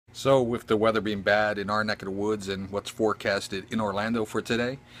So with the weather being bad in our neck of the woods and what's forecasted in Orlando for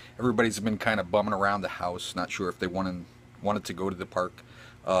today, everybody's been kind of bumming around the house, not sure if they wanted to go to the park.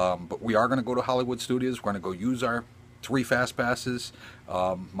 But we are going to go to Hollywood Studios. We're going to go use our 3 fast passes.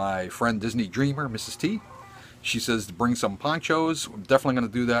 My friend Disney Dreamer, Mrs. T, she says to bring some ponchos. I'm definitely going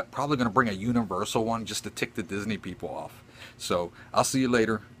to do that. Probably going to bring a Universal one just to tick the Disney people off. So I'll see you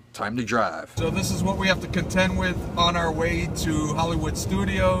later. Time to drive. So this is what we have to contend with on our way to Hollywood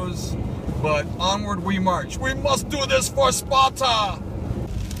Studios, but onward we march. We must do this for Sparta!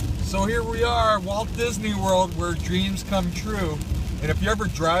 So here we are, Walt Disney World, where dreams come true. And if you're ever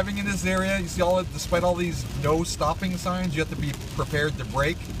driving in this area, you see despite all these no stopping signs, you have to be prepared to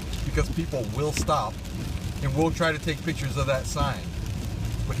brake because people will stop and we'll try to take pictures of that sign.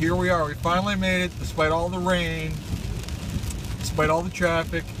 But here we are, we finally made it despite all the rain, despite all the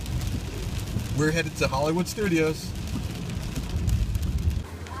traffic. We're headed to Hollywood Studios.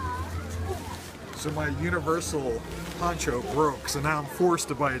 So my Universal poncho broke, so now I'm forced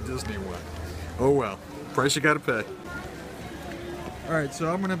to buy a Disney one. Oh well, price you gotta pay. Alright,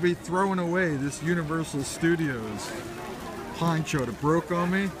 so I'm gonna be throwing away this Universal Studios poncho that broke on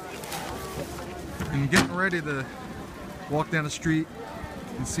me. And getting ready to walk down the street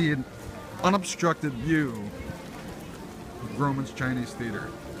and see an unobstructed view of Grauman's Chinese Theater.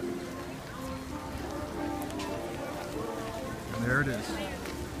 And there it is.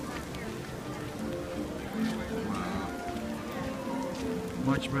 Wow.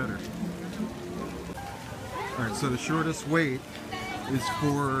 Much better. Alright, so the shortest wait is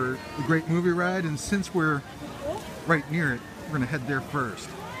for the Great Movie Ride, and since we're right near it, we're going to head there first.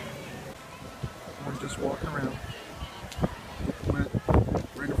 We're just walking around. Went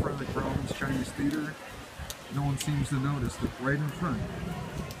right in front of the Grauman's Chinese Theater. No one seems to notice that right in front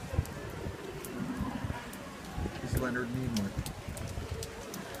is Leonard Nimoy.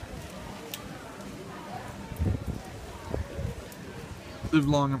 Live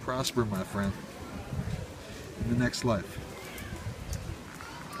long and prosper, my friend, in the next life.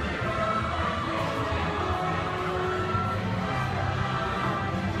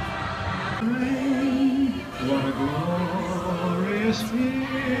 What a glorious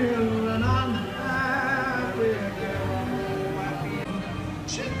feeling, I'm happy again.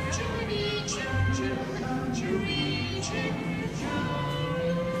 Chip, chippity, chip, chip, chewy, chip,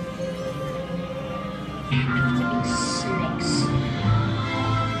 snakes.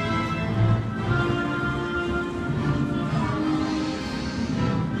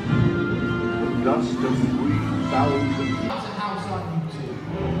 Dust of 3,000.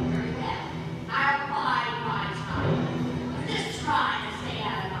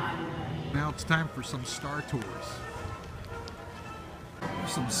 Now it's time for some Star Tours.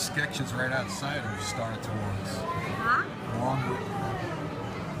 There's some sketches right outside of Star Tours. Huh? Along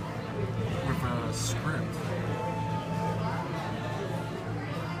with a script.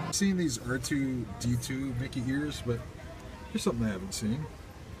 I've seen these R2-D2 Mickey ears, but here's something I haven't seen.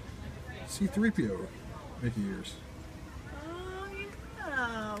 C-3PO Mickey ears. Oh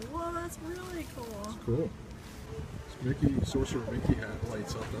yeah! Whoa, that's really cool. It's cool. Mickey, Sorcerer Mickey hat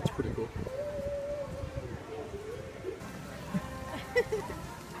lights up. That's pretty cool.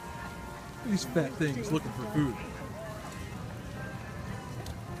 These fat things looking for food.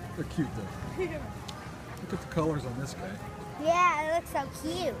 They're cute though. Look at the colors on this guy. Yeah, it looks so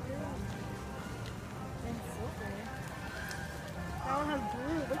cute. That one has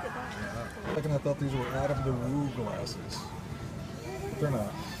blue. Look at that. Yeah. Like, I thought these were Adam the Woo glasses. But they're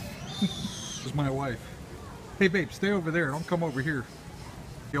not. This is my wife. Hey babe, stay over there, don't come over here.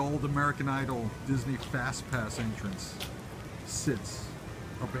 The old American Idol Disney Fast Pass entrance sits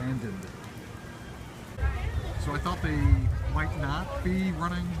abandoned. So I thought they might not be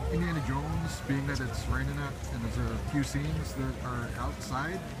running Indiana Jones, being that it's raining out and there's a few scenes that are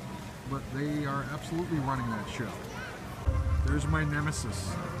outside, but they are absolutely running that show. There's my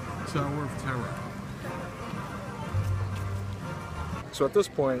nemesis, Tower of Terror. So at this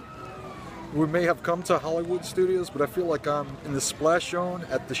point, we may have come to Hollywood Studios, but I feel like I'm in the splash zone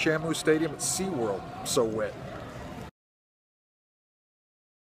at the Shamu Stadium at SeaWorld. I'm so wet.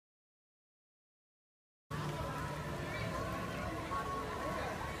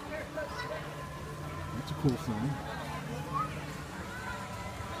 That's a cool sign.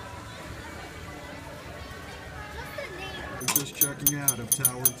 We're just checking out of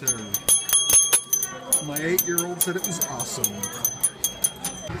Tower of Terror. My 8-year-old said it was awesome.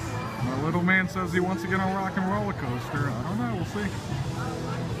 My little man says he wants to get on a rock and roller coaster. I don't know, we'll see.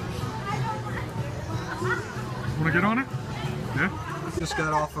 Want to get on it? Yeah? Just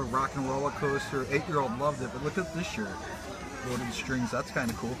got off a rock and roller coaster. 8-year-old loved it, but look at this shirt. Loaded strings, that's kind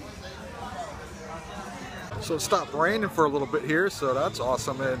of cool. So it stopped raining for a little bit here, so that's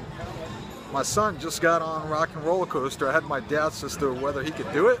awesome. And my son just got on Rock and Roller Coaster. I had my doubts as to whether he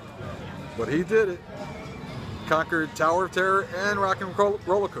could do it, but he did it. Conquered Tower of Terror and Rock and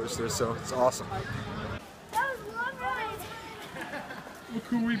Roller Coaster, so it's awesome. That was one ride. Look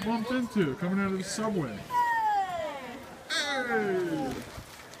who we bumped into coming out of the subway. Hey!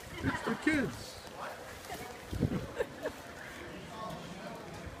 It's the kids.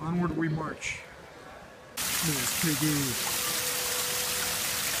 Onward we march. There's Piggy.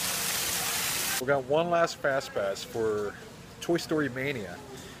 We got one last Fast Pass for Toy Story Mania.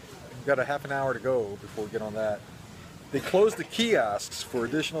 We've got a half an hour to go before we get on that. They closed the kiosks for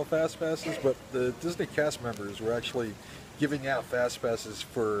additional Fast Passes, but the Disney cast members were actually giving out Fast Passes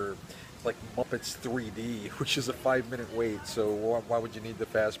for like Muppets 3D, which is a 5-minute wait, so why would you need the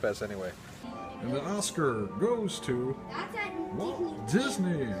Fast Pass anyway? And the Oscar goes to That's at Walt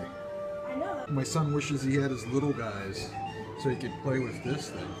Disney. I know. My son wishes he had his little guys so he could play with this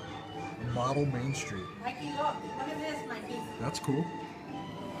thing. Model Main Street. Mikey, look. Look at this, Mikey. That's cool.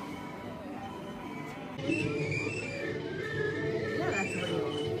 Yeah, that's real.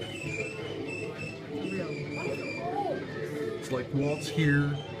 Real. It's like Walt's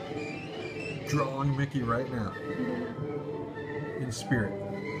here drawing Mickey right now. In spirit.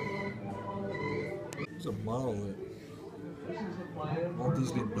 There's a model that Walt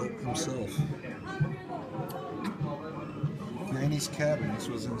Disney built himself. Granny's Cabin. This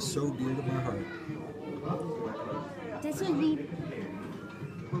was in so dear to my heart. This would be.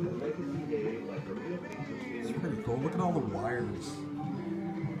 It's pretty cool. Look at all the wires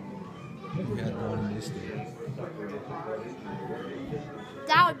we had going in this thing.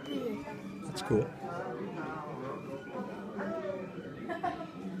 That would be. That's cool.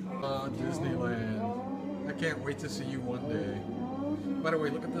 Disneyland. I can't wait to see you one day. By the way,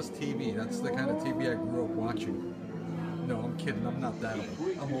 look at this TV. That's the kind of TV I grew up watching. No, I'm kidding. I'm not that old.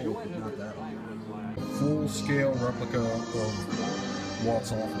 I'm old, but not that old. Full-scale replica of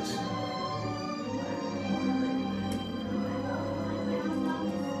Walt's office.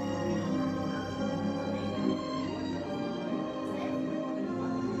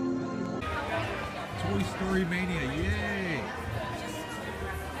 Toy Story Mania, yay!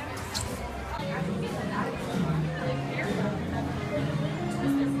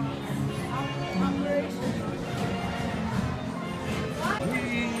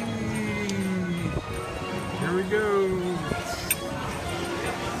 Here we go.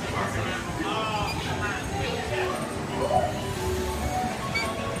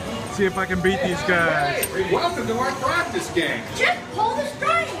 See if I can beat these guys. Hey, welcome to our practice game. Just pull the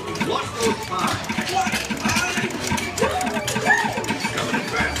string. What goes by? Coming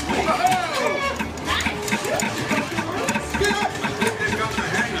fast. Get up! Here comes the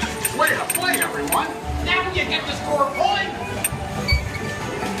hang-up. Way to play, everyone. Now you get to score a point.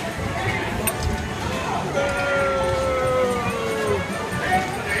 I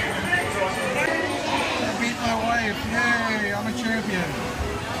beat my wife. Yay, I'm a champion.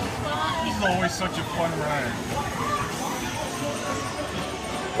 This is always such a fun ride.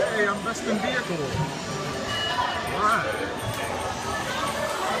 Hey, I'm best in vehicle. Alright.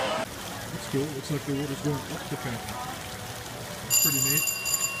 That's cool. Looks like the water's going up the fountain. That's pretty neat.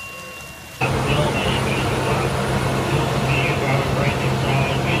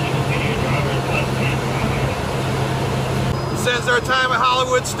 This ends our time at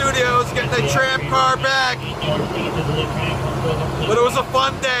Hollywood Studios, getting the tramp car back. But it was a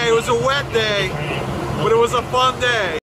fun day. It was a wet day, but it was a fun day.